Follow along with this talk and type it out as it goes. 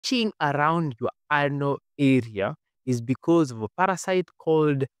itching around your anal area is because of a parasite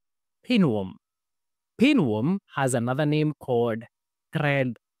called pinworm. Pinworm has another name called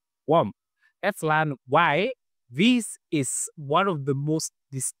threadworm. Let's learn why this is one of the most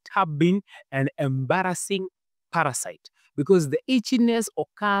disturbing and embarrassing parasite, because the itchiness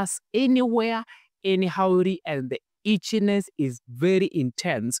occurs anywhere, anyhow, and the itchiness is very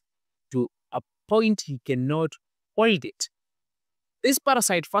intense to a point you cannot hold it. This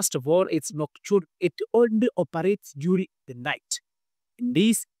parasite, first of all, it's nocturnal. It only operates during the night. And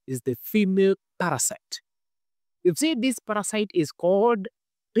this is the female parasite. You've seen this parasite is called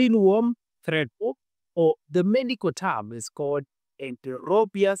pinworm threadworm, or the medical term is called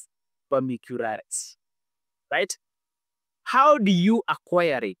Enterobius vermicularis, right? How do you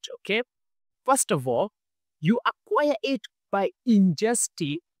acquire it, okay? First of all, you acquire it by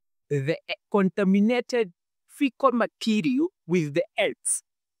ingesting the contaminated fecal material with the eggs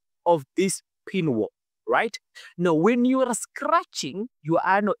of this pinworm, right? Now, when you are scratching your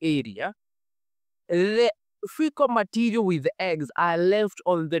anal area, the fecal material with the eggs are left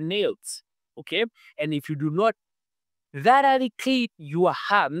on the nails, okay? And if you do not thoroughly clean your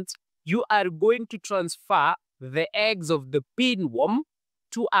hands, you are going to transfer the eggs of the pinworm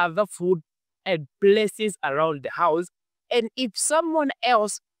to other food and places around the house. And if someone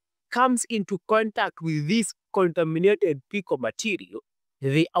else comes into contact with this contaminated fecal material,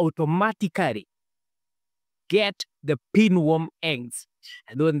 they automatically get the pinworm eggs.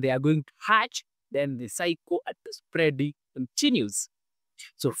 And when they are going to hatch, then the cycle and the spreading continues.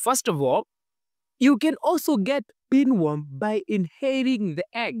 So first of all, you can also get pinworm by inhaling the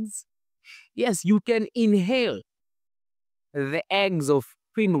eggs. Yes, you can inhale the eggs of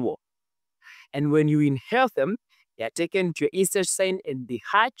pinworm. And when you inhale them, they are taken to your intestine and they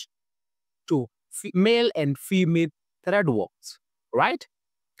hatch to male and female threadworms, right?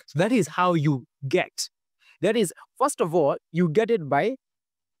 So that is how you get. That is, first of all, you get it by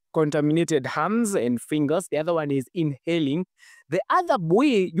contaminated hands and fingers. The other one is inhaling. The other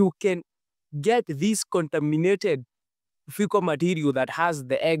way you can get this contaminated fecal material that has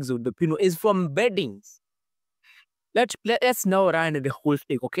the eggs of the pinworm is from beddings. Let's now run the whole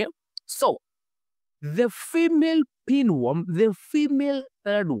thing, okay? So, the female pinworm, the female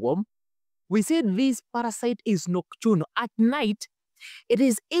threadworm, we said this parasite is nocturnal. At night, it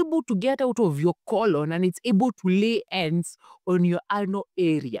is able to get out of your colon and it's able to lay eggs on your anal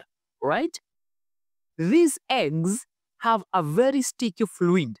area, right? These eggs have a very sticky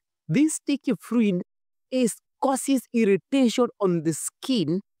fluid. This sticky fluid causes irritation on the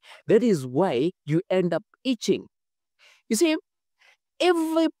skin. That is why you end up itching. You see,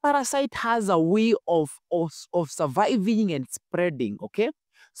 every parasite has a way of surviving and spreading, okay?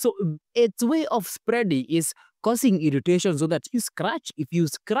 So its way of spreading is causing irritation so that you scratch. If you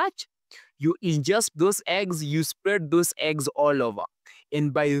scratch, you ingest those eggs, you spread those eggs all over.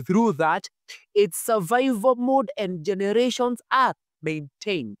 And through that, its survival mode and generations are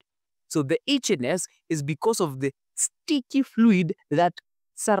maintained. So the itchiness is because of the sticky fluid that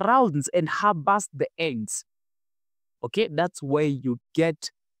surrounds and harbors the eggs. Okay, that's where you get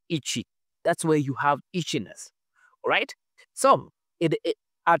itchy. That's where you have itchiness, right? So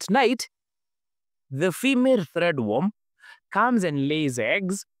at night, the female threadworm comes and lays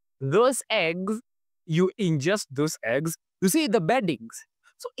eggs. Those eggs, you ingest those eggs. You see the beddings.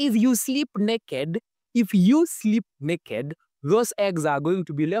 So if you sleep naked, those eggs are going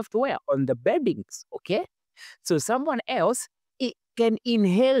to be left where? On the beddings, okay? So someone else can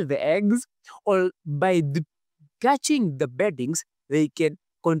inhale the eggs, or by catching the beddings, they can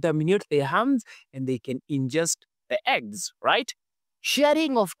contaminate their hands and they can ingest the eggs, right?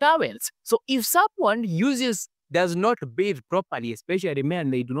 Sharing of towels. So if someone does not bathe properly, especially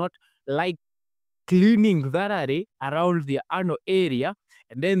men, they do not like cleaning thoroughly around the anal area,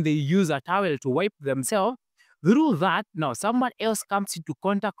 and then they use a towel to wipe themselves. Through that, now someone else comes into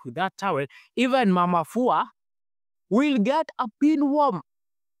contact with that towel, even Mama Fua will get a pinworm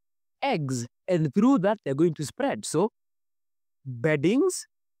eggs, and through that they're going to spread. So beddings,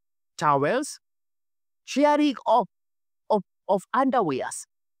 towels, sharing of underwears.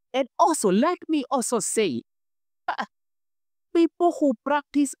 And also, let me also say, people who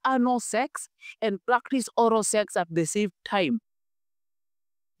practice anal sex and practice oral sex at the same time,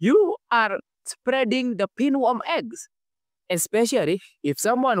 you are spreading the pinworm eggs. Especially if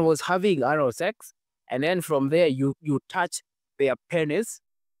someone was having anal sex and then from there you touch their penis,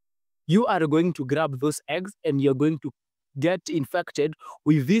 you are going to grab those eggs and you're going to get infected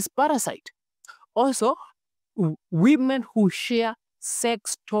with this parasite. Also, women who share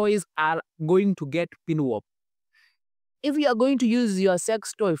sex toys are going to get pinworm. if you are going to use your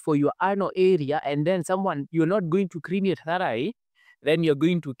sex toy for your anal area and then you're not going to clean it thoroughly, then you're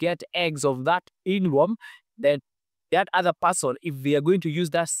going to get eggs of that pinworm. Then that other person, if they are going to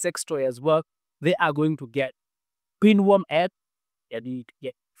use that sex toy as well, they are going to get pinworm egg and you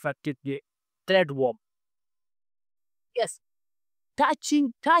get infected the threadworm. Yes,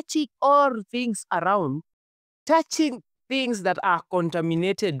 touching all things around, touching things that are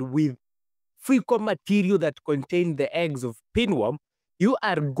contaminated with fecal material that contain the eggs of pinworm, you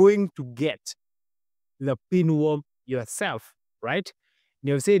are going to get the pinworm yourself, right?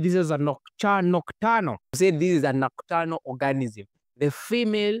 You say this is a nocturnal. You say this is a nocturnal organism. The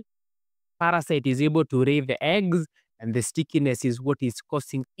female parasite is able to lay the eggs, and the stickiness is what is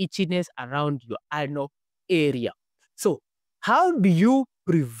causing itchiness around your anal area. So, how do you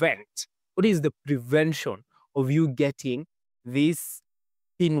prevent? What is the prevention of you getting this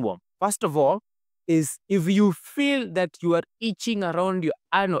pinworm? First of all, is if you feel that you are itching around your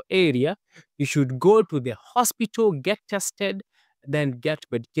anal area, you should go to the hospital, get tested, then get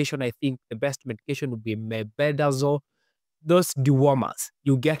medication. I think the best medication would be mebendazole. Those dewormers,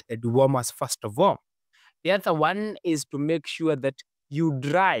 you get the dewormers first of all. The other one is to make sure that you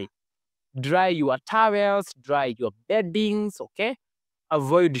dry your towels, dry your beddings, okay?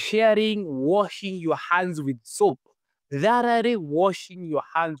 Avoid sharing, washing your hands with soap. Thoroughly washing your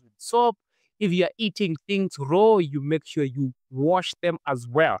hands with soap. If you're eating things raw, you make sure you wash them as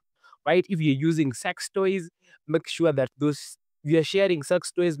well, right? If you're using sex toys, make sure that if you're sharing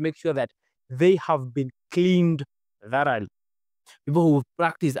sex toys, make sure that they have been cleaned thoroughly. People who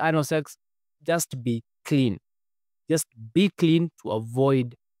practice anal sex, just be clean. Just be clean to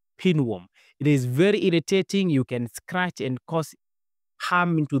avoid pinworm. It is very irritating. You can scratch and cause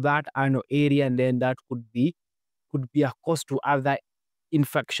harm into that anal area, and then that could be a cause to other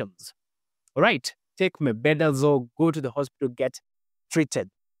infections. All right, take mebendazole, go to the hospital, get treated.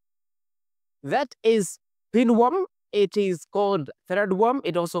 That is pinworm. It is called threadworm.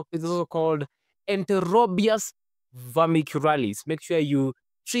 It is also called Enterobius vermicularis. Make sure you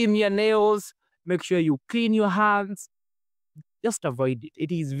trim your nails. Make sure you clean your hands. Just avoid it.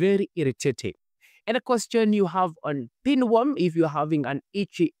 It is very irritating. Any question you have on pinworm, if you're having an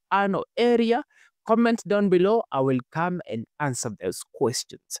itchy anal area, comment down below. I will come and answer those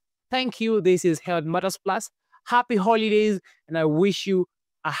questions. Thank you. This is Health Matters Plus. Happy holidays, and I wish you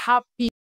a happy